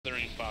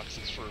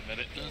boxes for a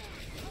minute.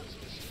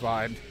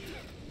 Fine.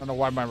 I don't know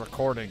why my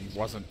recording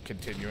wasn't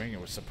continuing.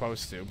 It was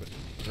supposed to, but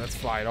that's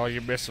fine. All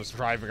you missed was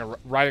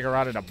riding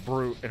around in a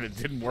brute, and it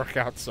didn't work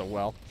out so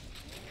well.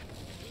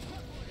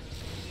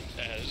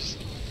 Yeah, just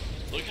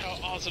look how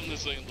awesome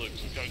this thing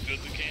looks. Look how good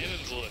the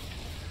cannons look.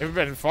 It would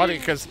have been funny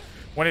because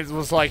when it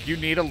was like you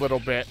need a little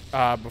bit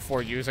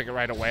before using it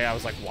right away, I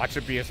was like, watch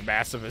it be as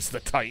massive as the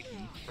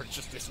Titan, or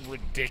just this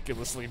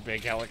ridiculously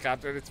big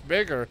helicopter. It's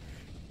bigger,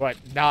 but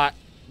not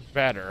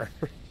better.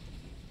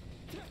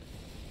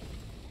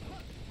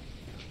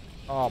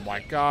 Oh my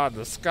god,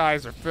 the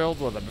skies are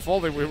filled with them. If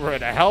only we were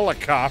in a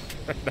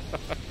helicopter.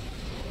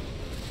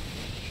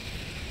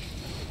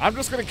 I'm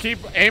just gonna keep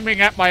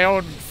aiming at my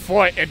own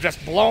foot and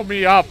just blow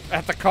me up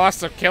at the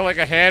cost of killing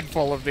a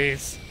handful of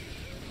these.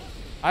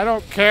 I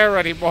don't care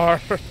anymore.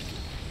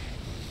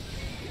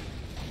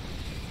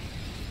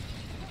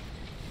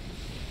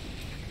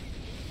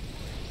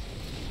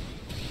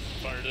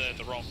 Fired it at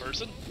the wrong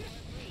person.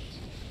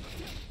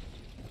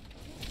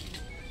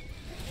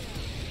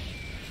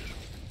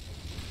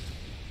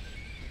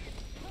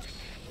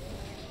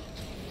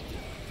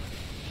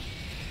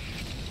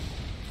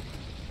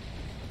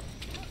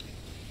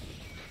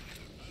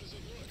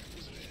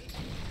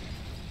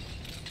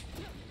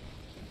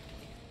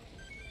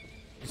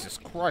 Jesus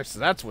Christ,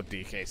 that's what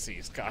DK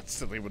sees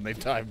constantly when they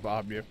time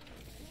bomb you.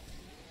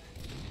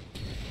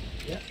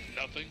 Yeah.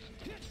 Nothing.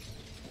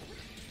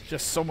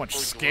 Just so much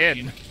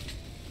skin.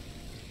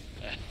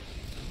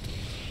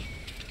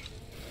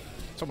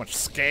 So much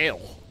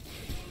scale.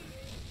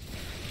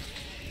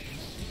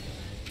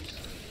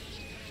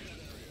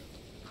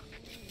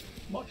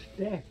 Much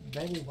death,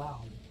 very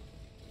loud.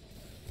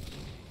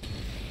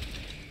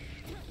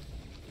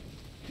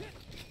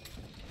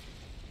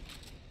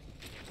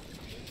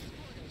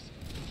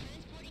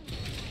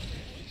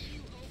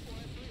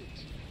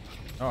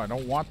 Oh, I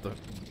don't want the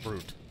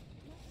brute.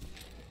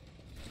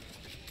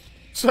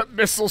 Some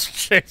missiles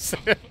chasing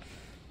it.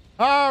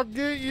 I'll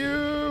get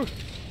you.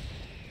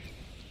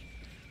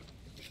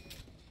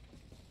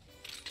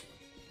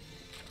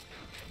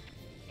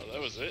 Oh, that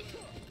was it?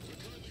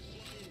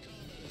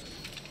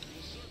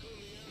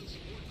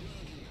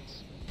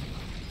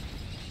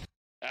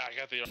 Ah, I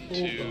got the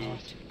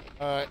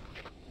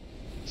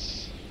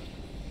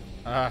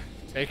R2.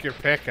 Take your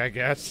pick, I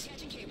guess.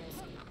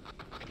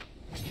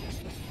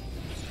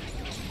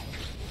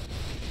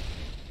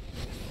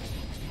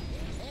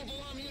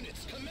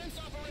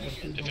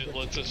 If it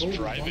lets us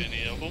drive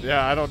any of them.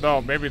 Yeah, I don't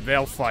know. Maybe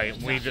they'll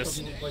fight. We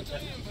just...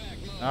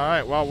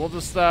 Alright, well, we'll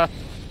just,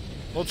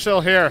 we'll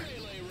chill here.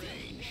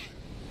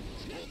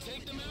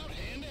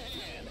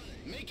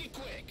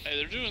 Hey,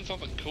 they're doing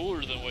something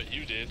cooler than what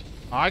you did.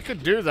 I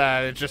could do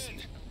that. It just...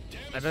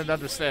 I didn't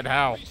understand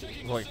how.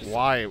 Like,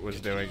 why it was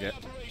doing it.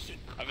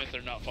 I meant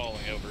they're not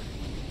falling over.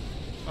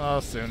 Oh,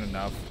 soon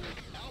enough.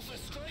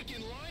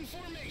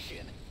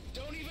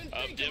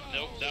 Yep,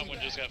 nope, that one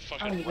just got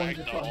fucking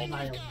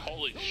ragdolled.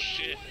 Holy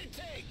shit.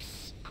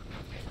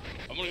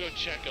 I'm gonna go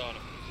check on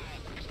him.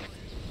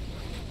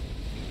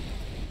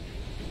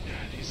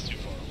 God, he's too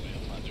far away,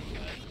 I'm not doing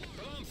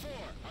that. Alarm 4,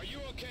 are you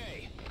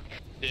okay?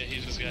 Yeah,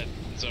 he just got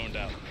zoned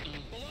out.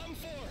 Alarm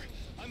 4,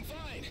 I'm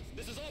fine.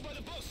 This is all by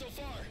the book so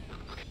far.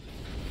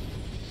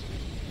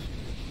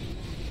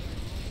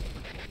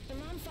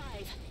 Alarm 5,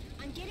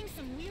 I'm getting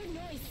some weird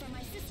noise from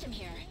my system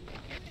here.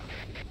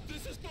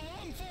 This is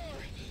Alarm 4.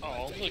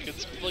 Oh, look,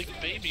 it's like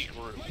Baby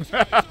Groot.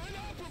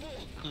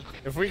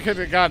 If we could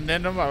have gotten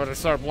in them, I would have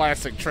started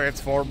blasting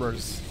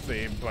Transformers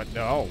theme, but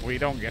no, we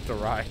don't get to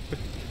ride.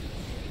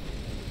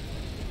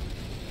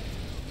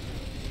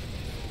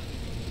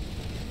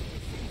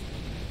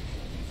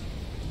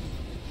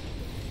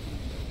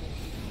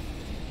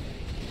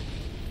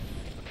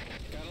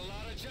 Got a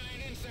lot of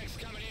giant insects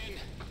coming in.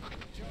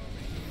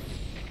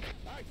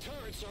 Our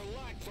turrets are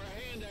locked for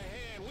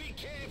hand-to-hand. We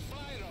can't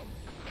fight them.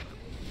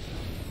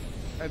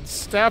 And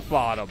step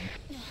on them.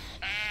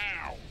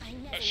 Ow!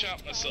 I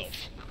shot myself.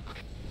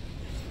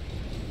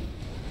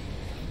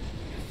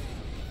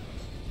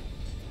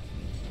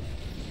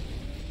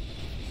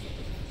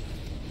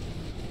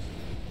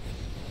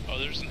 Oh,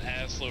 there's an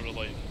assload of,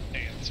 like,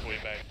 ants way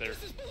back there.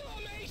 This is below,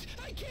 mate.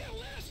 I can't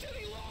last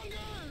any longer.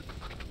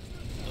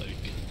 Like,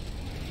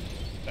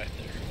 back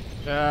there.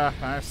 Yeah,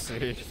 I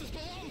see. This is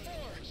Alarm 4.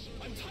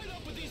 I'm tied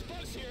up with these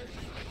bugs here.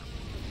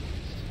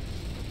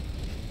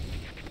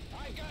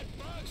 I got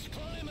bugs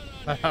climbing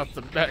on me.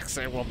 The mech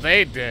say, well,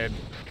 they did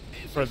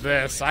for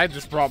this. I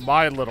just brought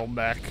my little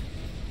mech.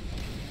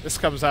 This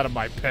comes out of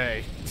my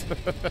pay.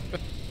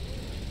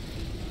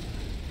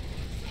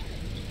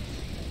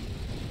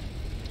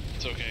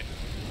 It's okay.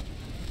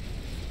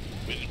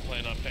 We didn't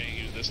plan on paying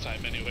you this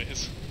time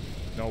anyways.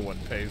 No one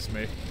pays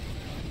me.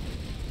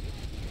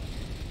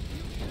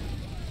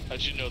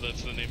 How'd you know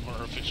that's the name of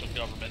our official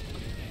government?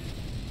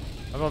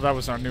 I thought that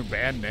was our new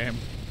band name.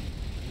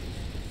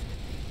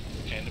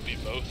 Can it be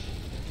both?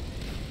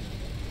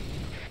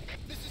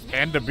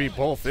 And to be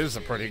both is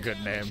a pretty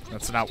good name.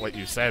 That's not what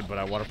you said, but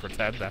I want to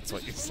pretend that's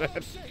what you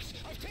said.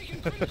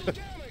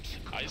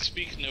 I I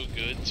speak no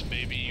goods,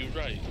 maybe you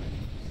right.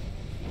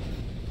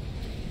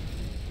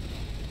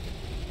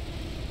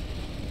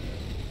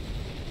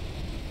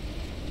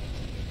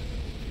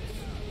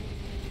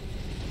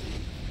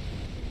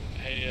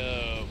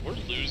 Hey, we're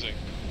losing.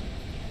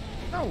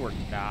 No, we're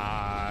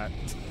not.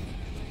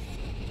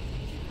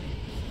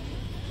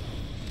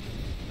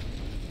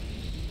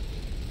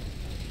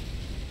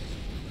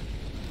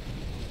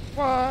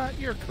 What?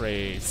 You're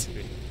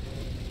crazy.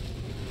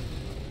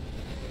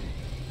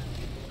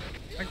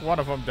 I think one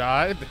of them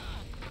died.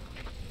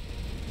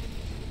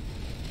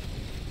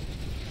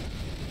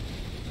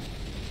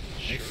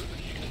 Sure,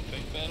 you can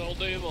think that all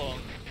day long.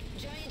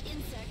 Giant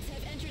insects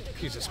have entered the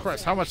Jesus compound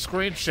Christ, zone. how much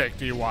screen shake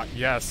do you want?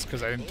 Yes,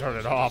 because I didn't turn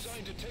it off.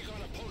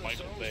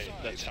 Michael Bay,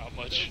 that's how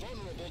much.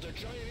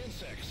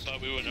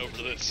 Thought we went over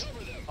this.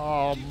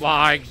 Oh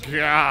my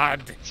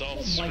god. It's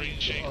all screen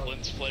shake,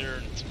 lens flare,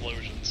 and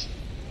explosions.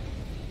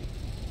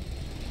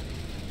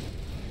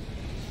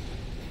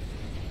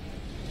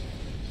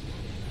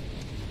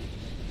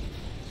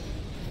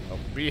 Oh,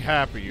 be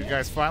happy. You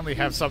guys finally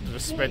have something to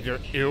spend your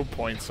ew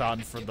points on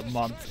for the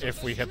month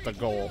if we hit the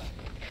goal.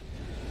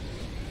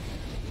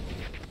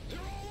 They're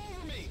all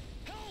over me!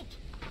 Help!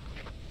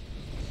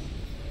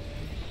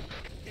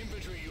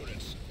 Infantry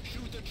units,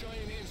 shoot the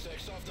giant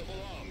insects off the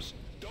bombs.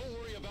 Don't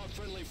worry about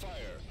friendly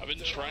fire. I've been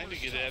trying to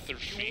get at their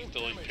feet to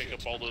like pick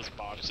up all those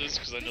boxes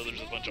because I know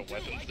there's a bunch of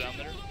weapons down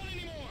there.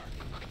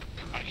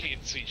 I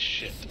can't see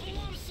shit.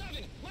 Alarm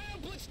 7! My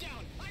output's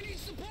down! I need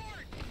support!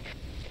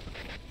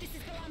 This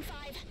is Alarm 5.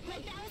 My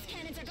ballast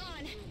cannons are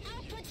gone.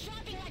 Output's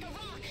dropping like a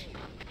rock.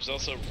 There's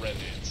also red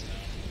ants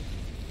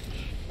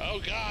now. Oh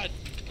god!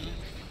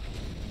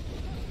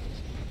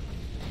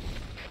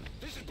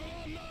 This is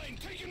Alarm 9,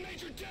 taking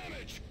major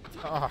damage!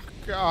 Oh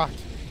god.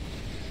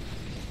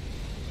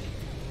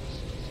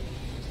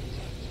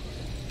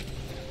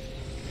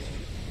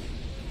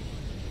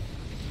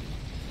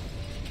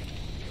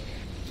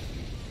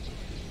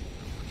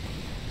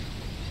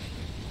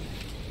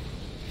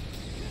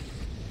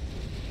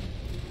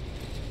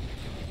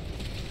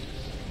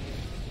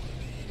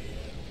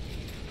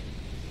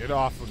 Get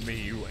off of me,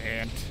 you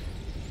ant.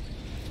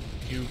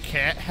 You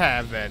can't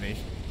have any.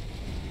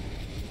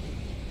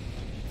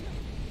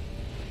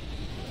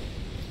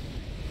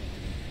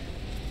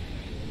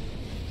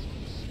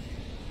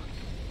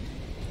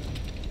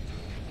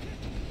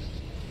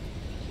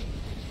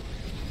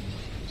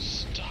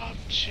 Stop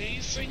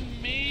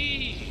chasing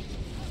me!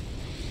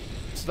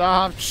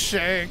 Stop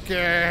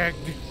shaking!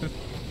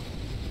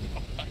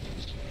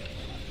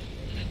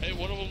 Hey,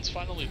 one of them's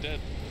finally dead.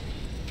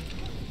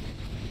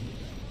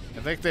 I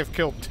think they've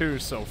killed 2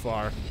 so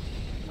far.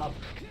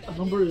 A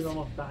number is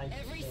almost died.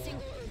 Every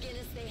single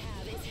organist they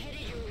have is headed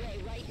your way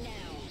right now.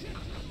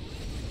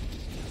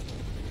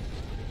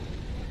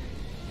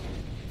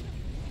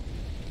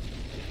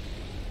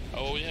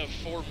 Oh, we have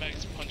 4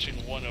 mechs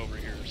punching 1 over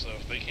here, so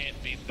if they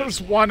can't beat this,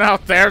 There's one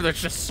out there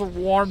that's just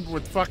swarmed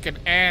with fucking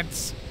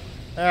ants.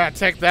 Ah,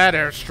 take that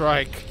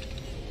airstrike.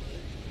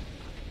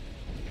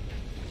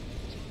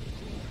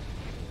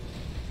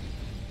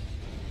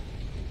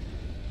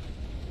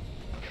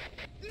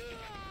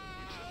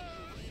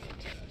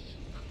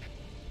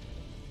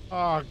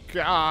 Oh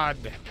god.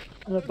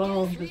 And the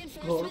bomb just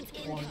got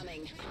Reinforcements one.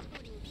 incoming.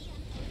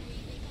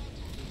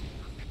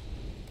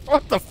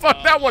 What the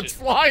fuck? That one's shit.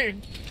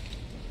 flying!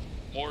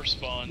 more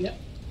spawned. Yep.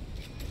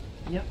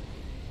 Yep.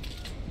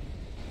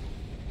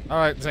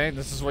 Alright, Zane,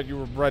 this is what you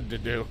were bred to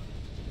do.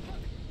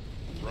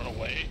 Run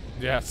away.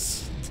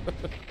 Yes.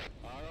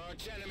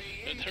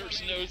 And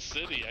there's no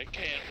city. I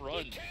can't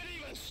run.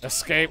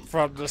 Escape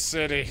from the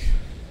city.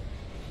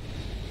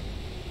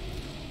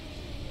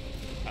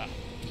 Ah,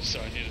 so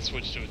I need to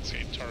switch to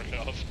escape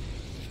Tarkov.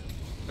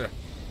 Yeah.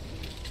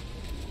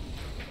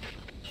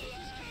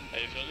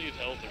 Hey, if I need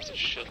help, there's a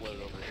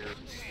shitload over here.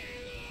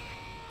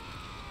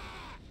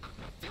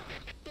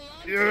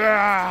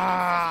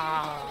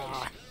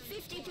 Yeah!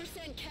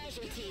 50%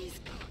 casualties.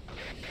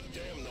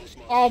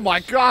 Oh my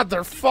god,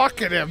 they're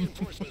fucking him!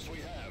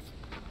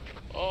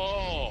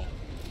 Oh!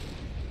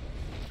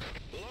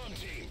 Alarm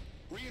team,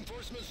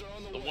 reinforcements are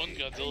on the The way. one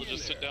Godzilla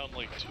just took down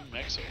like 2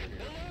 mechs over here.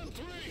 Alarm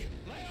 3,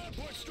 my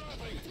output's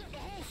dropping. The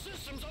whole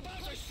system's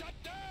about to shut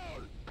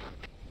down.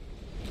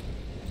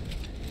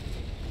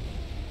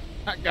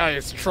 That guy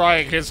is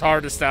trying his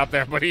hardest out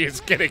there, but he is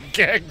getting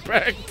gangbanged.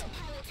 Pilot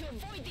to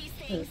avoid these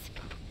things.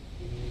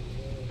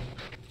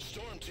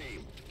 Storm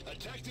team,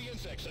 attack the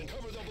insects and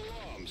cover the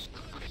bombs.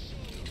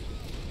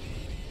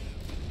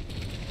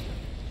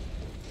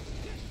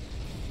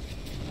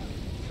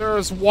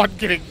 There's one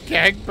getting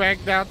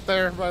gangbanged out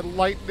there by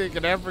lightning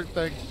and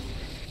everything.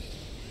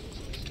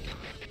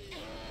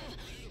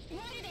 Why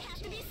do they have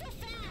to be so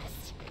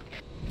fast?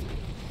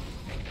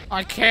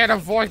 I can't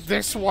avoid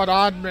this one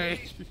on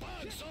me.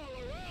 Bugs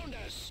all around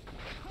us.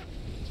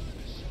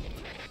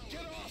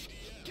 Get off!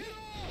 Get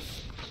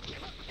off!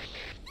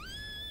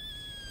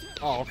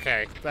 Oh,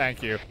 okay,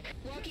 thank you.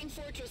 Walking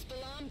Fortress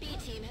Balam B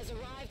team has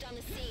arrived on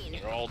the scene.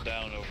 They're all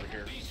down over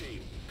here. B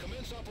team,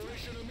 commence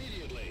operation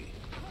immediately.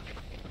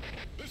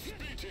 This is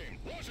B team.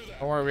 Roger that.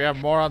 Don't worry, we have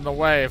more on the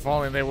way. If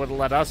only they would have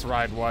let us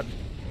ride one.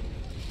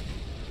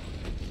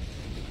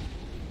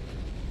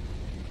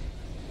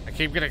 I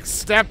keep getting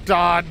stepped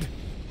on. All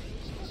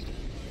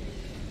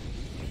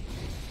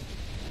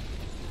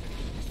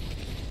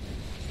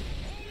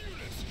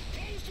units,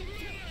 close to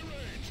melee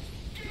range.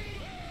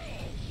 Give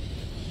hell.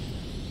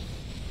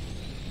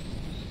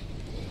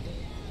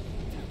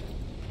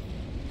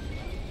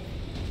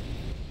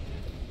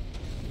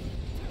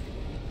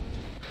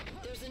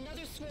 There's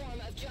another swarm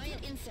of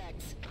giant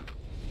insects.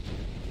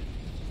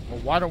 Well,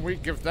 why don't we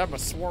give them a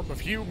swarm of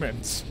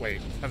humans?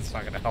 Wait, that's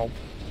not gonna help.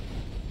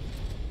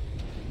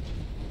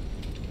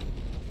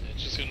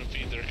 It's just gonna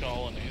feed their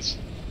colonies.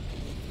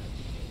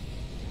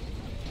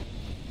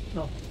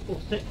 No, we'll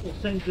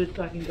send the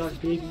dragon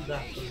guard babies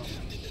after them.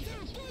 There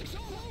are bugs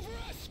all over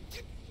us.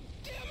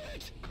 Damn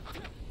it.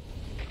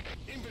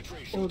 Infantry,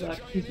 Oh, shoot the that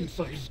giant creepy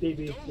fucking insects.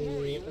 baby if Don't they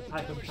worry about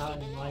attack on those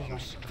time in live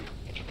bombs.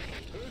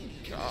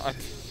 God.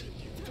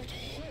 You've got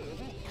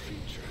horrible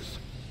creatures.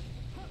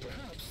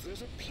 Perhaps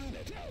there's a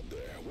planet out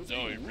there with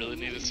No, we really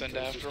need to send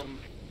after them.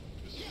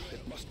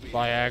 It must be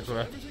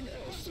Viagra. everything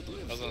else that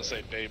lives I was gonna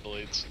say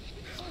Beyblades.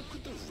 How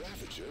could the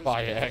Ravagers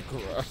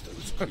Viagra.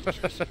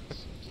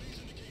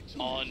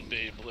 On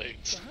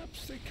Beyblades.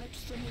 Perhaps they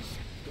catch them as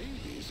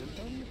babies and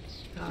then...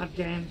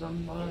 Goddamn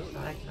on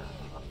motorcycle.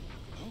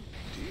 Oh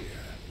dear.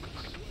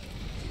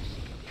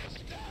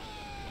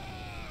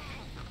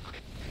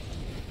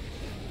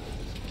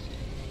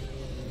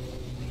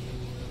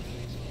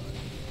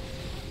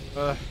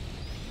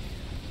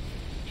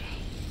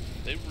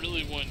 They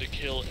really wanted to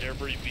kill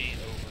every beat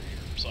over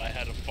here, so I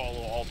had to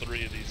follow all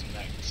three of these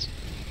mechs.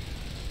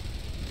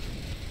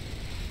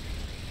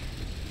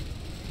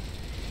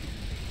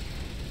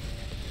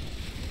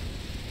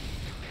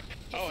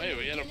 Oh hey,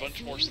 we had a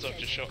bunch more stuff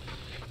to show.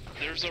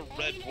 There's a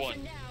red All one.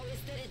 we know for now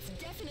is that it's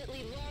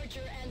definitely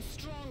larger and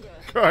stronger.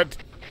 Good.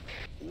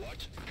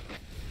 What?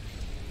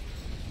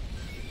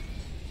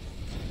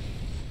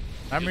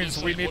 That It means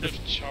looks we like need one to of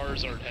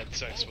Charizard had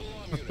sex with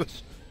All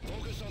units,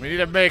 focus on we need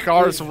to make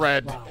ours Wow.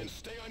 red. and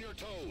stay on your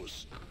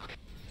toes.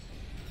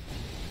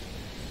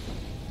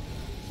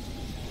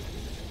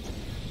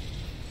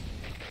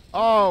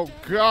 Oh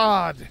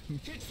God.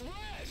 It's red.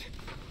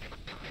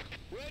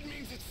 Red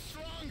means it's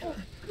stronger.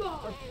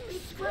 God,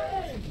 it's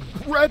red!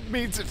 Red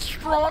means it's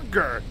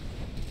stronger.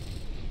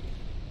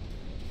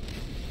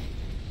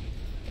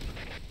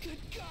 Good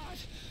God,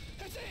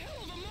 that's a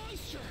hell of a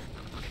monster.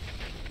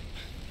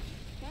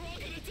 We're all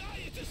gonna die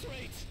at this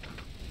rate.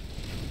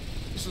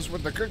 This is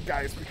when the good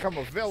guys become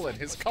a villain.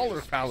 His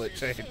color palette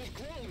changed.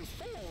 Full-grown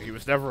form. He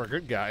was never a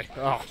good guy.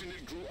 Oh, Imagine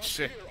it grew up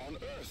shit. here on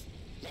Earth.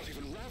 Not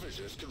even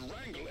Ravagers could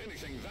wrangle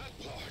anything that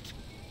large.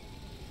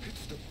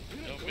 It's the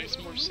You know, pinnacle it makes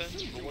of more sense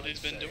evolution, for you what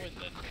he's might been say. doing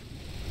then.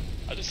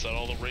 I just thought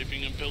all the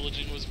raping and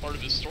pillaging was part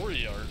of his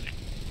story arc.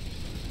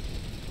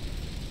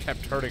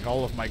 Kept hurting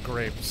all of my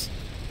grapes.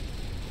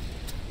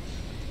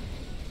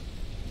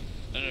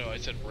 No, I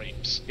said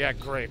rapes. Yeah,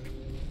 grape.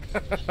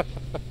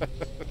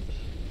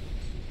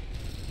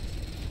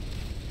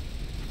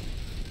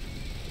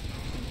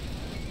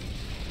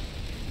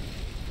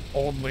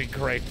 Only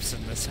grapes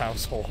in this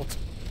household.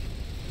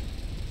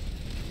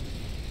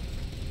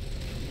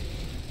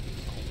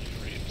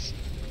 Only rapes.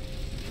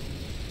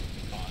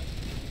 Odd.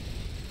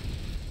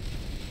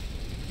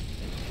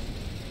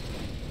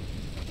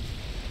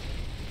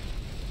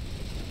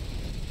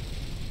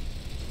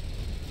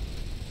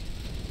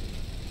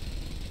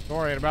 Don't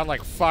worry, in about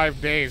like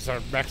 5 days our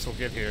mechs will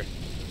get here.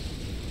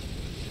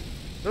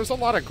 There's a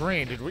lot of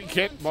green. Did we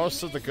get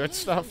most of the good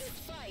stuff?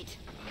 Fight.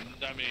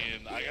 I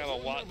mean, I got a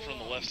lot from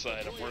the left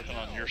side. I'm working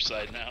on your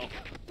side now.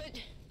 But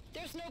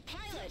there's no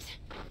pilot.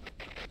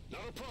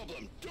 Not a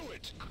problem. Do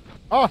it.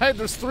 Oh, hey,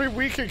 there's 3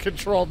 we can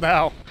control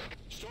now.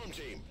 Storm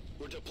team,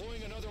 we're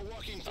deploying another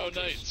walking Oh, fortress.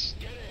 nice.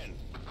 Get in.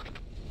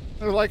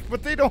 They're like,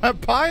 but they don't have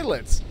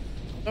pilots.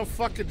 No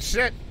fucking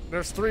shit.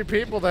 There's 3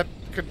 people that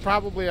could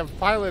probably have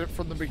piloted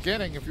from the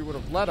beginning if you would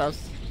have let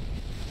us.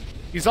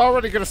 He's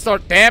already gonna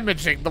start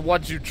damaging the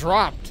ones you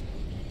dropped.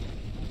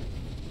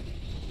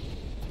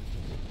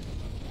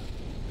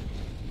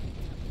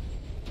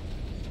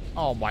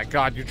 Oh my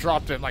god, you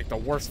dropped it in like the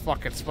worst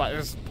fucking spot.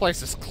 This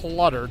place is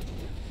cluttered.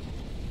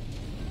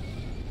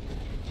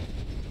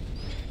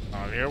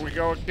 Oh, here we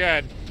go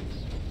again.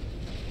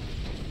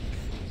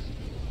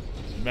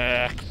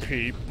 Mech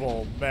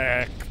people,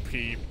 mech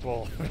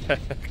people, mech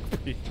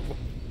people.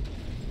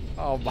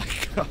 Oh my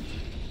god.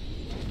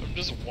 I'm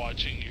just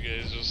watching you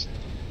guys just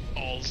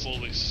all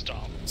slowly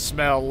stop.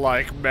 Smell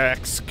like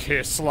mechs,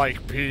 kiss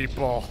like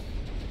people.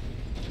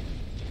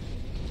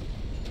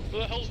 Who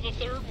the hell's the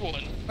third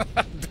one?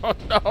 I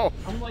don't know.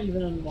 I'm not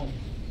even in one.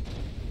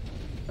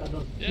 That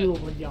does Yeah. 2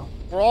 over young.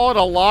 We're all in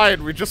a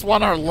line. We just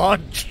want our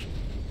lunch.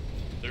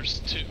 There's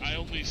 2. I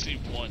only see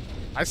 1.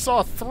 I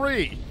saw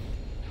 3.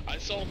 I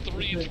saw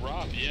 3 Okay.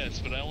 drop, yes,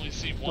 but I only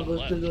see So 1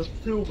 left. there's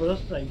 2 over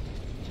this side.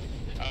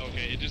 Oh,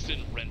 okay, it just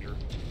didn't render.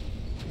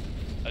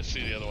 I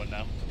see the other one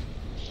now.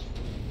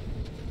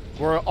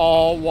 We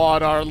all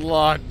want our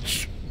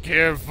lunch.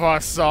 Give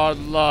us our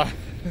lunch.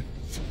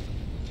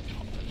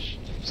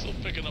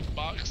 picking up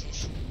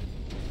boxes.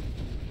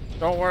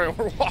 Don't worry,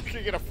 we're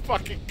walking in a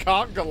fucking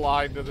conga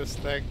line to this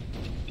thing.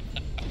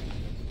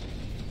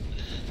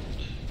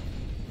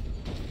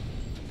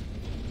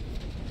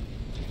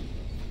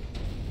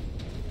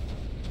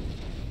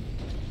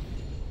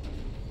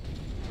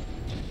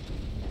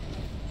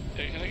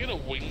 Hey, can I get a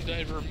wing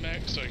diver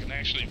mech so I can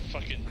actually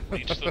fucking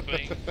reach the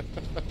thing?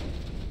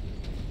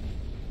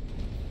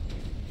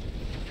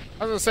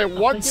 I was gonna say,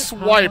 one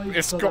swipe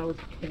is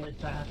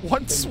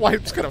one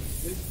swipe's gonna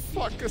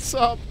fuck us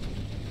up.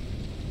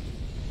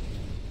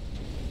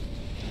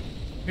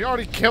 He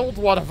already killed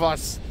one of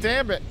us.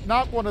 Damn it,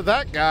 not one of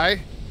that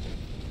guy.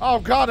 Oh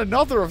god,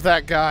 another of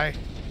that guy.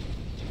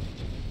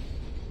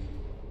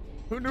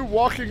 Who knew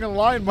walking in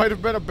line might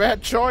have been a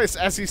bad choice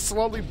as he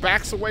slowly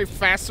backs away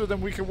faster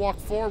than we can walk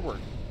forward.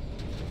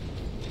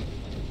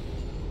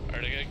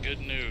 Alright, I got good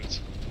news.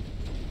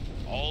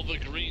 All the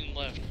green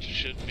left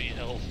should be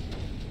health.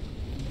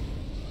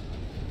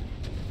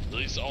 At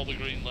least all the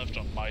green left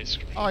on my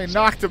screen. Oh, he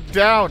knocked him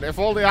down. If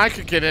only I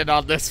could get in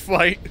on this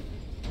fight.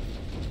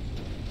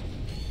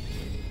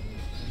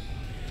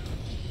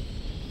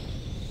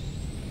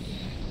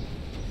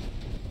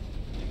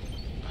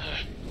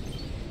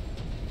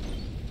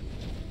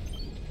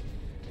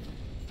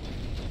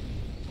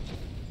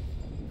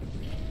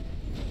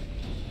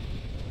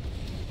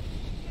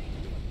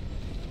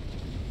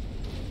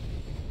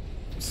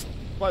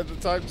 By the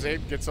time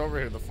Zane gets over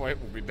here, the fight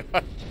will be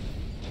done.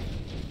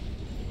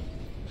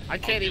 I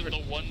can't even. The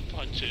one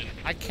punch in.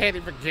 I can't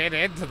even get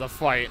into the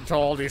fight until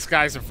all these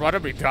guys in front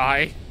of me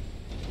die.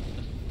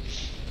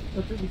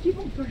 We keep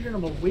on pushing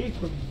them away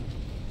from you.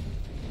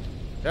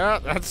 Yeah,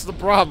 that's the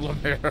problem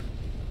here.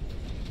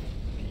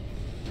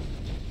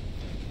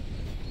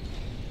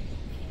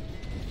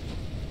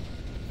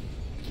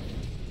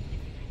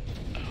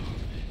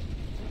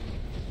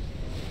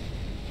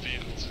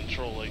 Vehicles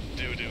control like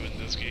doo-doo in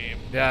this game.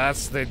 Yeah,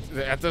 that's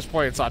at this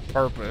point it's on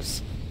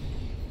purpose.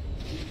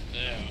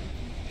 Yeah.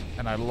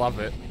 And I love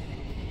it.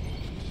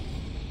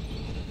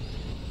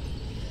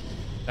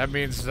 That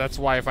means that's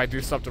why if I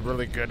do something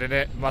really good in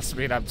it, must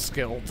mean I'm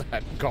skilled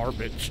at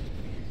garbage.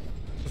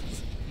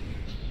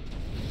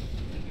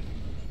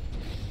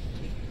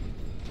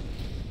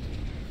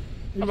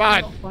 Come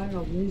on!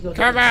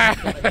 Come on!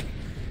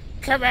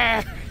 Come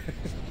on!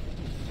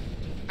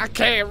 I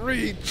can't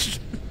reach!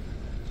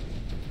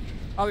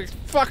 All these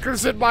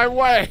fuckers in my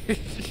way!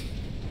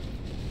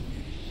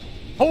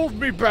 Hold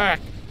me back!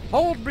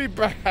 Hold me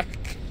back!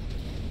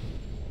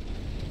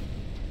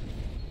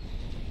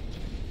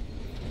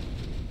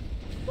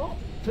 Stop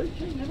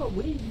pushing him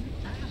away, you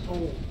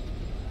asshole!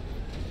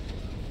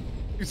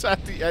 He's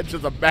at the edge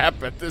of the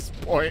map at this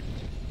point.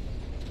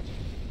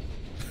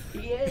 He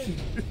is!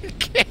 He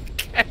can't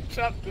catch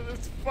up to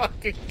this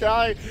fucking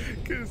guy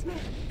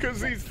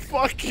cause he's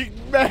fucking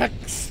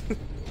mechs.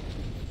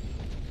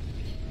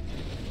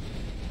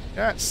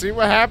 Yeah, see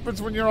what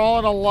happens when you're all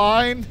in a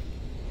line?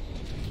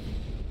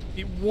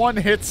 He one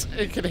hits,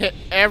 it can hit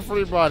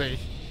everybody.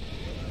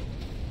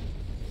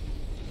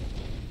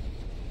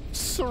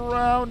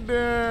 Surround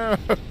him.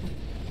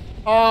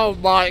 Oh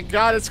my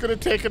god, it's gonna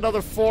take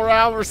another 4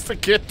 hours to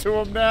get to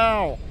him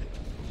now.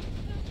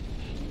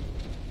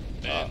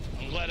 Man,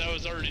 I'm glad I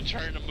was already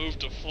trying to move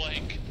to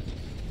flank.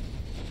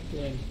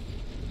 Yeah.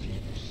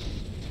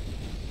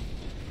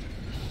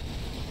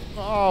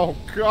 Oh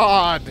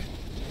god.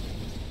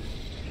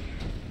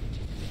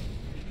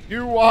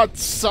 You want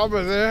some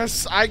of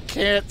this? I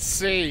can't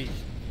see.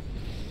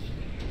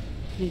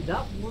 See,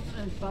 that wasn't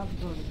as bad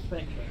as I was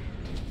expecting.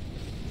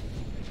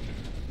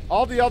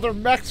 All the other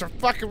mechs are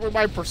fucking with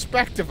my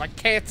perspective. I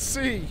can't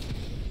see.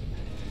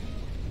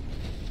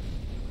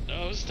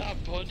 No, stop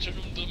punching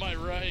him to my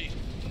right.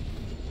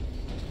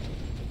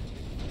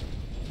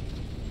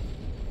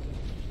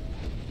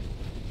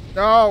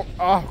 No.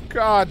 Oh,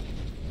 God.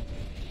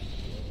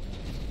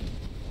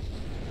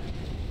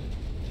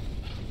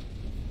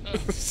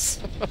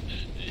 Son of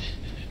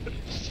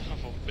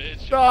a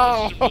bitch.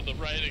 No. Punched him to the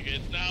right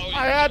again. Now he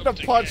I had to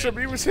jumped punch again. him.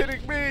 He was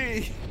hitting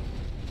me.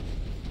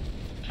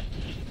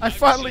 I I'm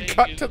finally saying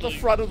cut it's to the like-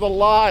 front of the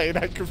line.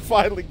 I could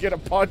finally get a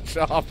punch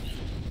off.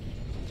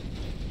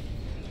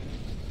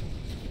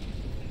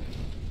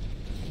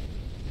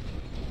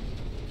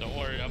 Don't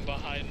worry, I'm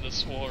behind the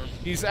swarm.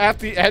 He's at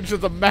the edge of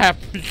the map.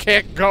 He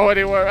can't go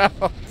anywhere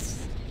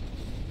else.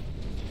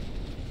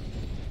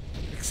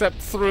 Except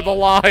through the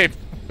line.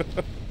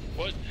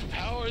 What?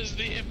 How is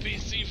the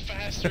NPC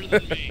faster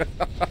than me?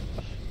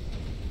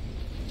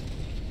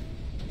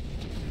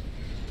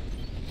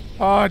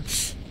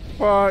 Punch.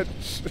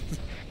 Punch.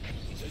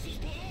 This is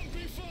Balloon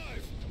B5.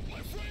 My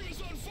frame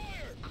is on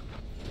fire.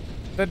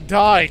 Then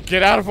die.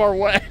 Get out of our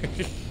way.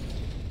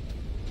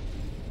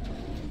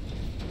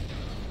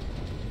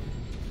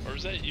 Or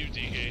is that you,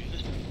 DK?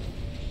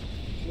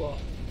 What?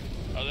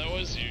 Oh, that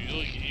was you.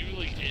 You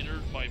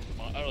entered my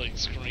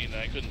screen and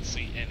I couldn't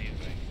see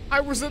anything. I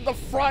was in the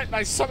front and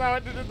I somehow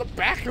ended in the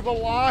back of the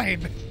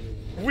line.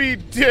 We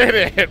did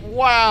it.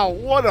 Wow,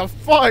 what a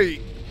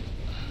fight.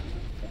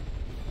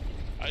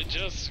 I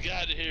just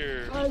got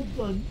here. I've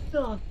done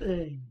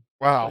nothing.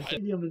 Wow. I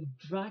him and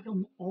drag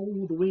him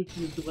all the way to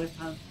the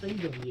left-hand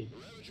side of you.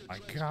 My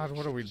God,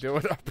 what are we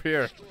doing up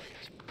here?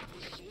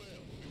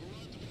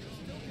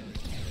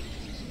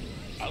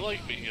 I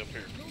like being up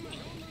here.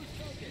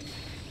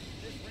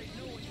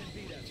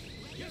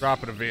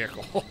 Dropping a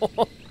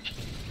vehicle.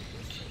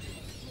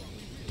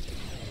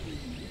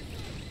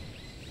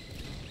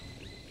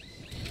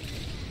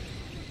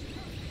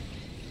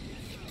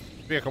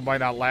 Vehicle might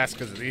not last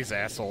because of these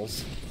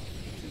assholes.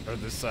 Or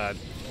this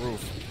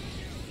roof.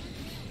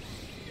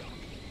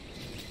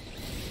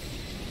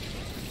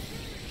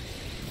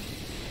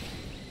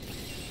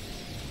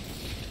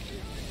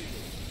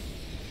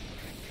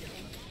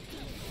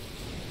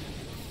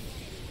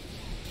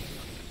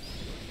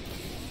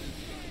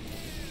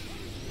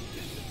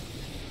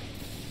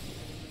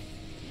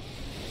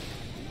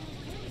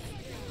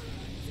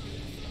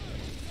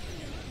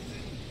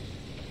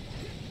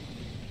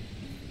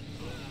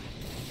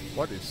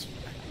 What is...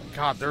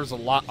 God, there's a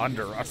lot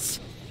under us.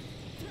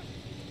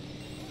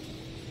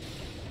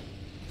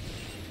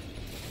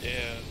 Yeah,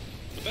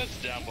 but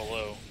that's down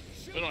below.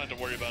 We don't have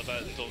to worry about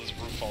that until this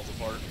roof falls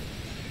apart.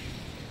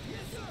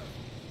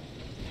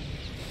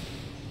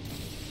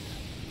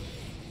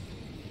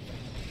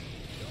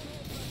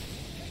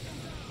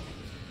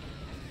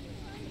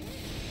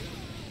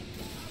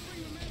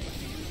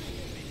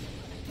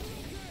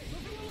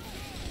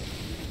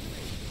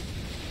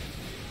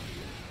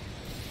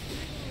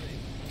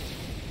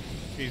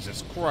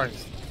 Jesus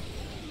Christ.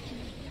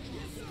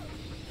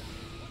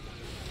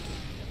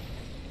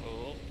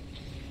 Oh.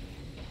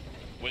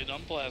 Waiting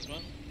on plasma.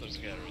 There's a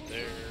guy right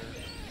there.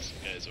 Some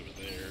guys over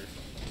there.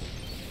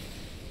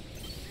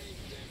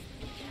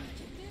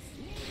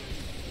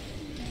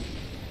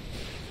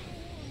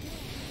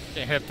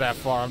 Can't hit that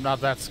far. I'm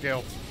not that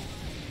skilled.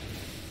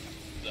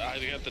 I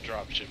got the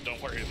dropship.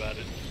 Don't worry about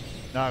it.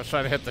 No, I was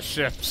trying to hit the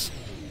ships.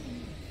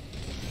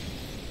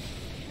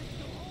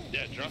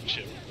 Yeah,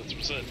 dropship. That's what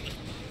I said.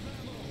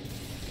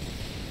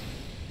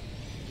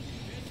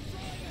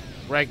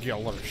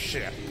 Regular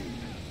ship.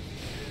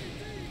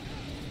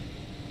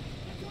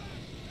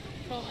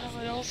 Well,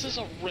 how else is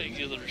a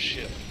regular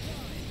ship?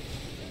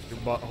 Your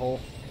butthole.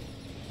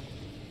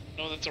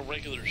 No, that's a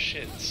regular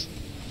shits.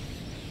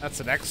 That's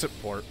an exit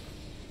port.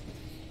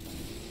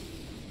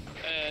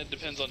 It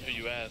depends on who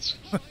you ask.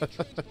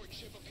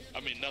 I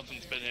mean,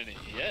 nothing's been in it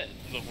yet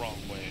the wrong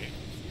way.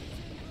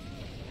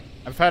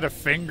 I've had a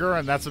finger,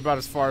 and that's about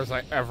as far as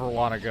I ever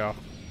want to go.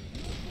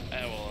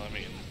 Well, I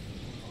mean,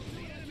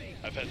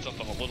 I've had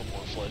something a little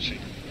more fleshy.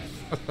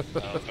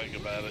 Now think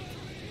about it.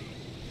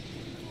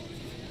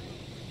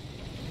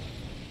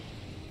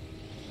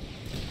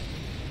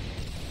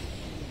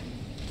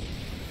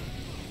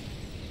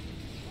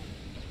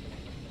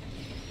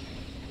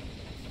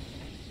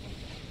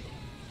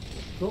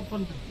 Don't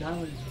want to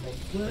damage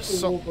a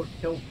little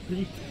overkill,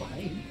 please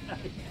fine.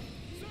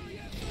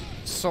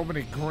 So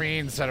many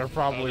greens that are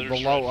probably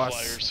there's below red us.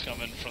 flyers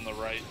coming from the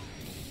right.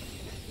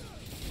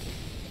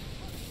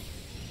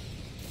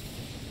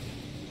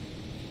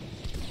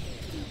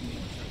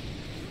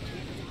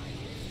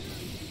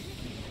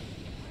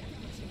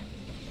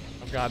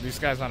 Oh God, these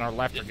guys on our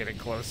left are getting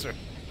closer.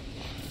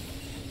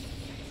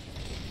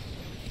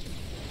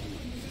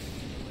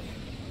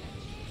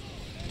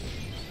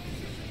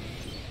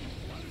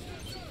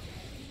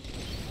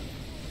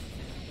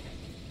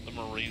 The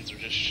Marines are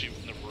just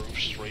shooting the roof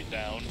straight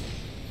down.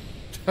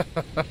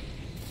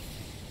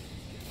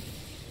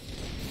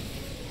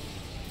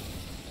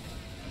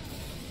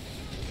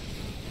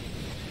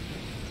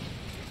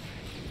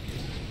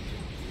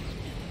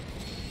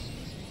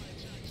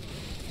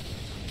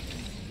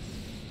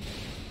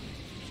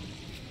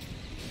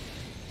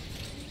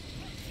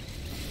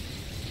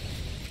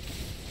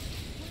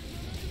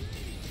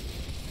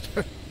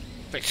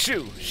 Like,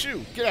 shoo,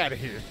 get out of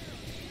here.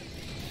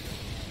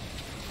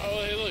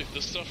 Oh, hey, look,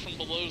 the stuff from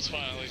below's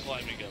finally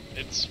climbing up.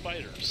 It's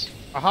spiders.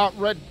 A hot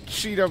red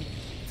sheet of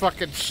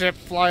fucking ship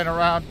flying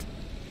around.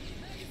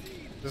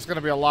 There's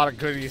gonna be a lot of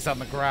goodies on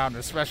the ground,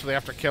 especially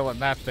after killing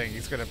that thing.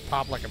 He's gonna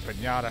pop like a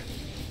piñata.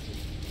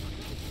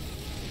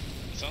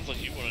 It sounds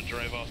like you want to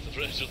drive off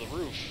the edge of the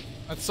roof.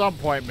 At some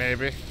point,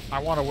 maybe. I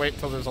want to wait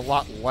till there's a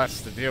lot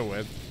less to deal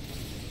with.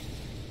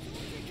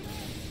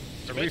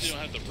 Too bad you don't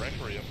have the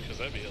requiem, because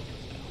that'd be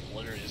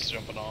hilarious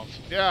jumping off.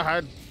 Yeah,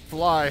 I'd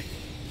fly.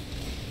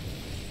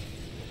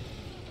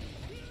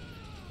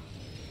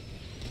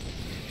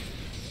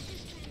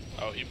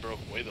 Oh, he broke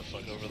way the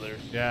fuck over there.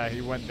 Yeah,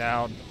 he went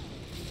down.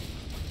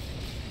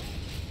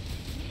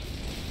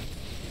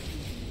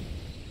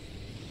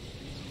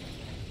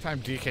 Time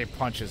DK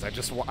punches, I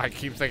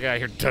keep thinking I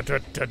hear dun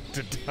dun dun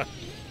dun dun.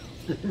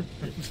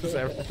 Just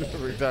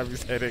every time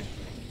he's hitting.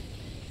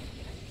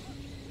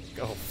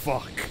 Oh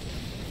fuck.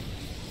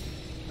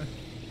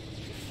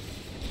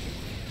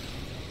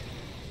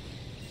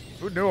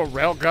 Who knew a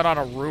railgun on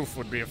a roof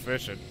would be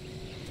efficient?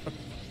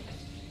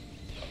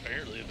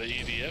 Apparently the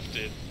EDF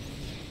did.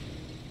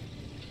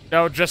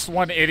 No, just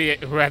one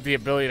idiot who had the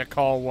ability to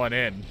call one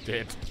in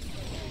did.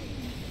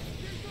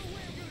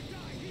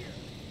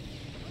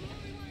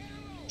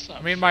 That's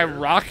not I mean, my fair.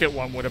 rocket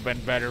one would have been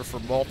better for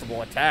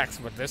multiple attacks,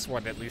 but this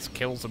one at least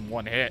kills in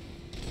one hit.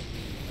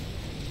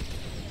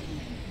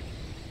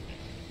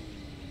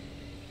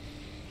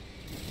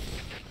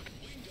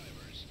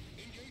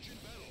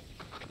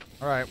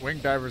 Alright, wing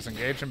divers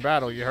engage in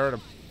battle. You heard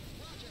him.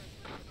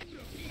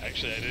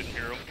 Actually, I didn't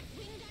hear him.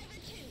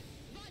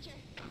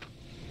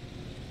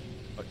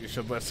 But you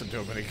should listen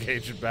to him and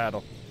engage in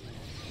battle.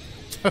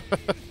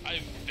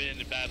 I've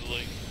been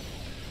battling.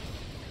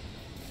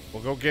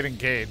 We'll go get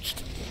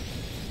engaged.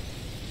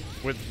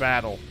 With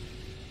battle.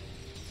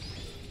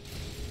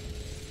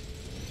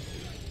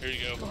 Here you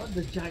go. God,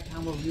 the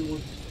jackhammer view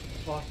was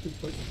far too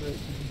quick for it to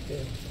be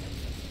fair.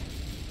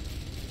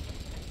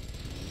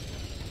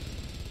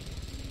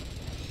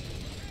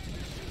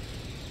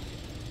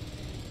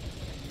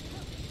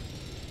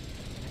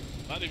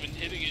 Not even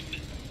hitting it.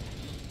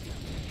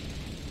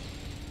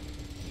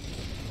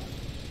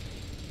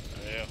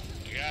 Yeah,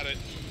 you got it.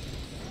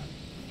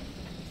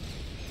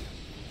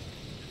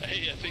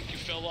 Hey, I think you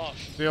fell off.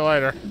 See you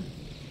later.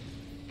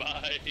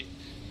 Bye.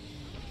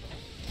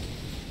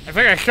 I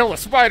think I killed a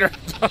spider.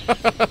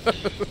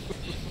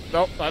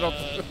 Nope, I don't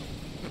know.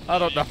 You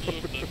blew up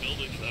the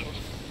building, though.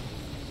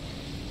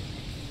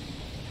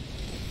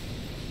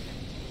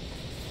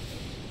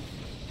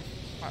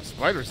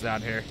 Spiders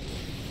down here.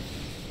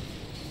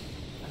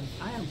 And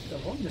I am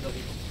still on the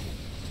building.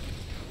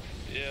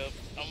 Yeah,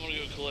 I'm gonna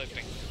go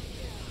collecting.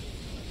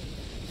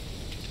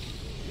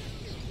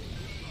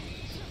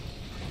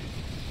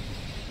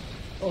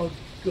 Oh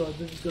god,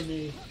 this is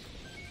gonna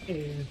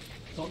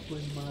stop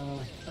with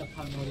my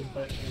paranoid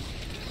infection.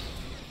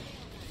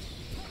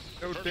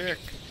 No dick.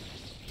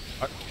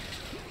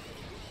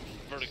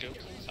 Vertigo.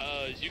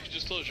 You can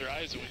just close your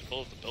eyes and we can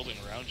blow up the building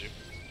around you.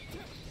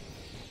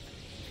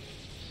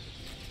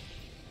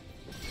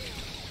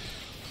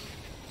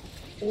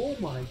 Oh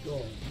my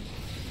god.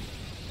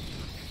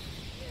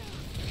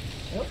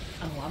 Yep,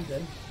 and I'm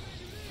dead.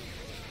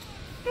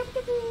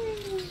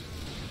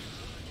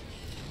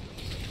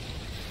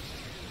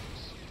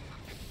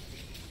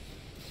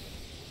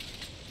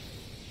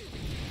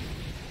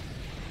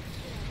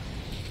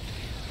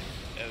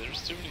 Yeah,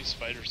 there's too many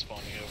spiders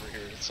spawning over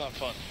here. It's not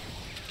fun.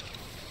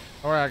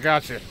 Alright, I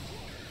got you.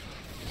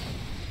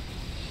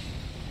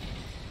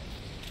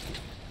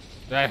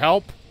 Did I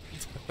help?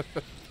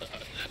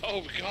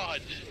 Oh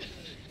god!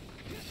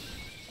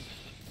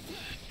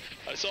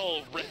 I saw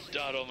a red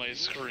dot on my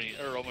screen,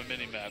 or on my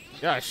mini-map.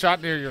 Yeah, I shot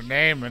near your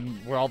name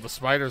and where all the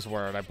spiders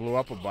were, and I blew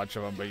up a bunch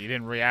of them, but you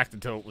didn't react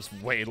until it was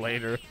way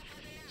later.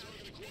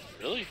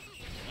 Really?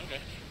 Okay.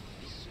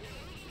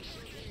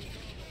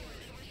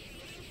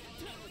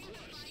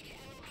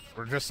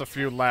 We're just a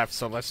few left,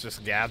 so let's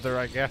just gather,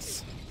 I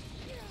guess.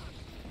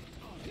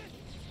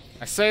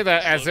 I say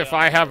that as if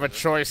I have a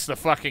choice to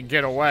fucking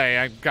get away.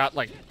 I've got,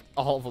 like,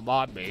 all of them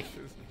on me,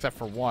 except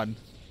for one.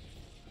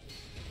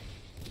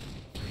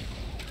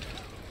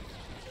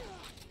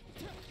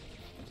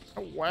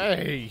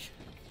 Away!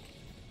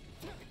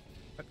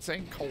 That's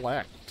saying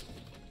collect.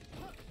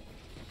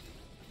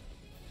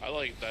 I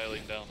like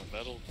dialing down the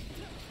metal.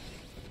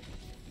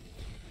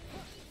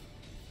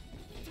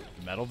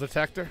 Metal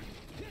detector?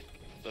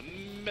 The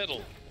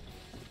metal.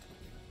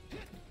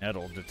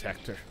 Metal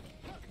detector.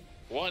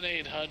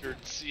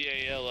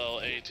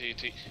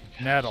 1-800-CALLATT.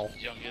 Metal.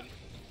 Youngin.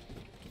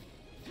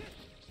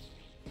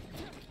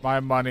 My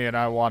money and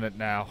I want it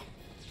now.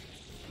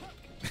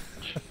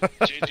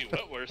 JG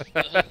Wentworth.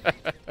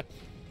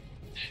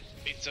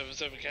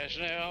 877 cash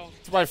now.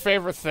 It's my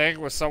favorite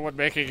thing was someone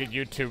making a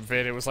YouTube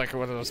vid. It was like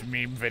one of those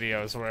meme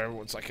videos where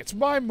everyone's like, it's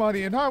my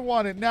money and I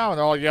want it now. And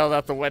they're all yelled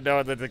out the window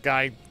and then the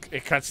guy,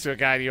 it cuts to a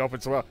guy and he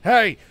opens the window.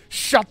 Hey,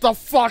 shut the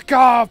fuck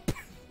up!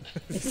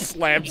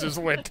 Slams his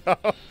window.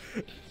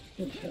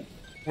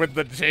 With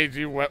the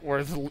JG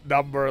Wentworth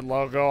number and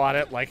logo on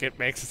it, like it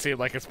makes it seem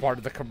like it's part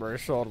of the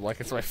commercial. And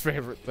like it's my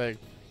favorite thing.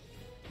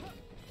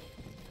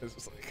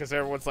 Because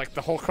everyone's like,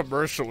 the whole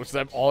commercial was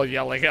them all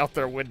yelling out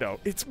their window,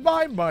 it's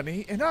my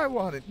money and I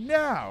want it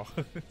now.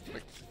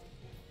 Like,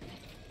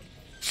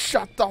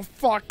 shut the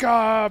fuck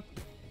up!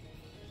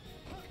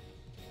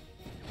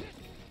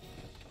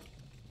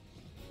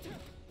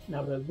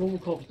 Now the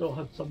Robocop still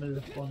had some of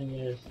the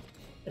funniest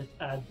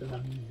ads in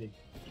that movie.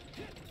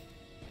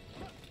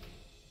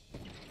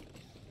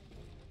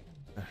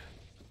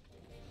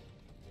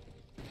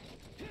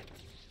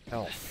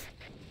 Health.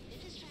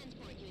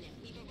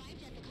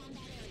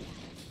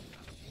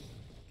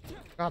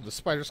 God, the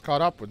spider's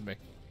caught up with me.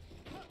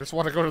 I just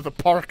want to go to the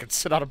park and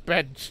sit on a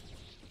bench.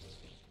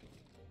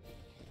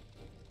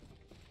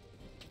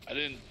 I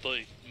didn't,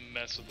 like,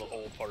 mess with the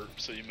whole part,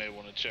 so you may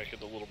want to check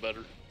it a little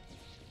better.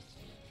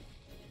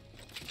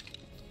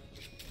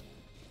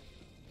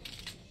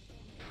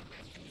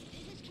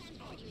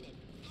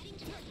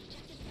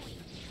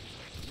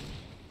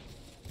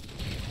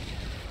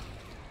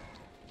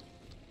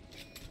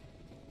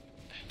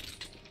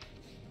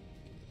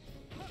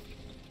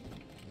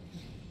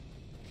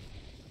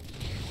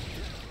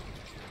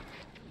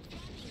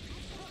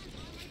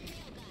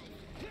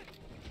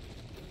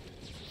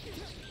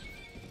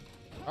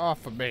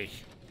 off of me.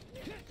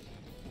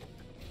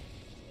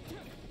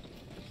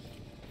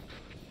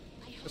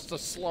 Just a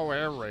slow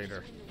air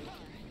raider.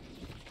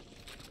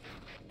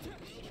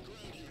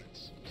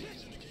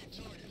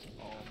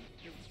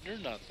 You're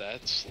not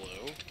that slow.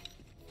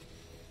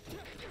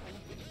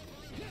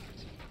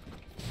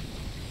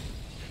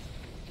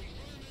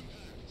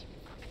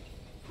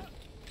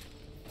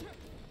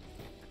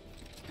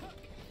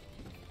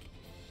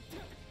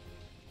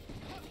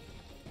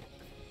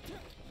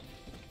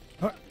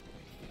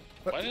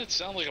 Why did it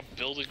sound like a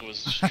building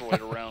was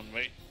destroyed around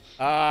me?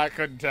 I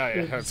couldn't tell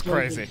you. That's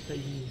crazy.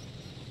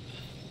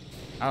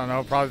 I don't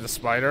know, probably the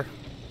spider.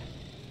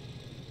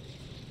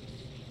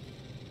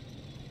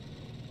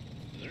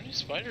 Are there any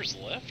spiders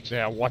left?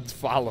 Yeah, one's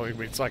following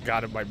me, so I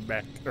got in my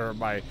mech, or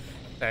my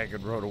tank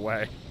and rode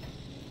away.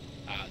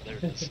 Ah, there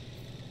it is.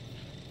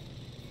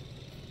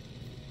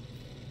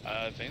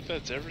 I think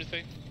that's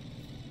everything.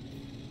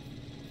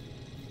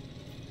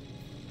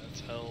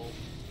 That's health.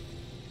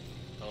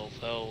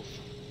 Health.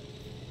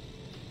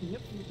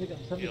 Yep, you pick up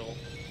something. Heal.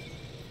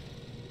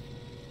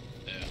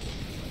 Yeah.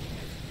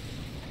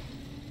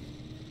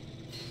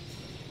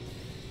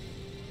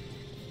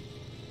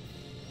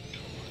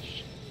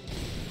 Gosh.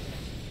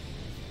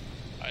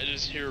 I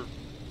just hear,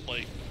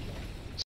 like,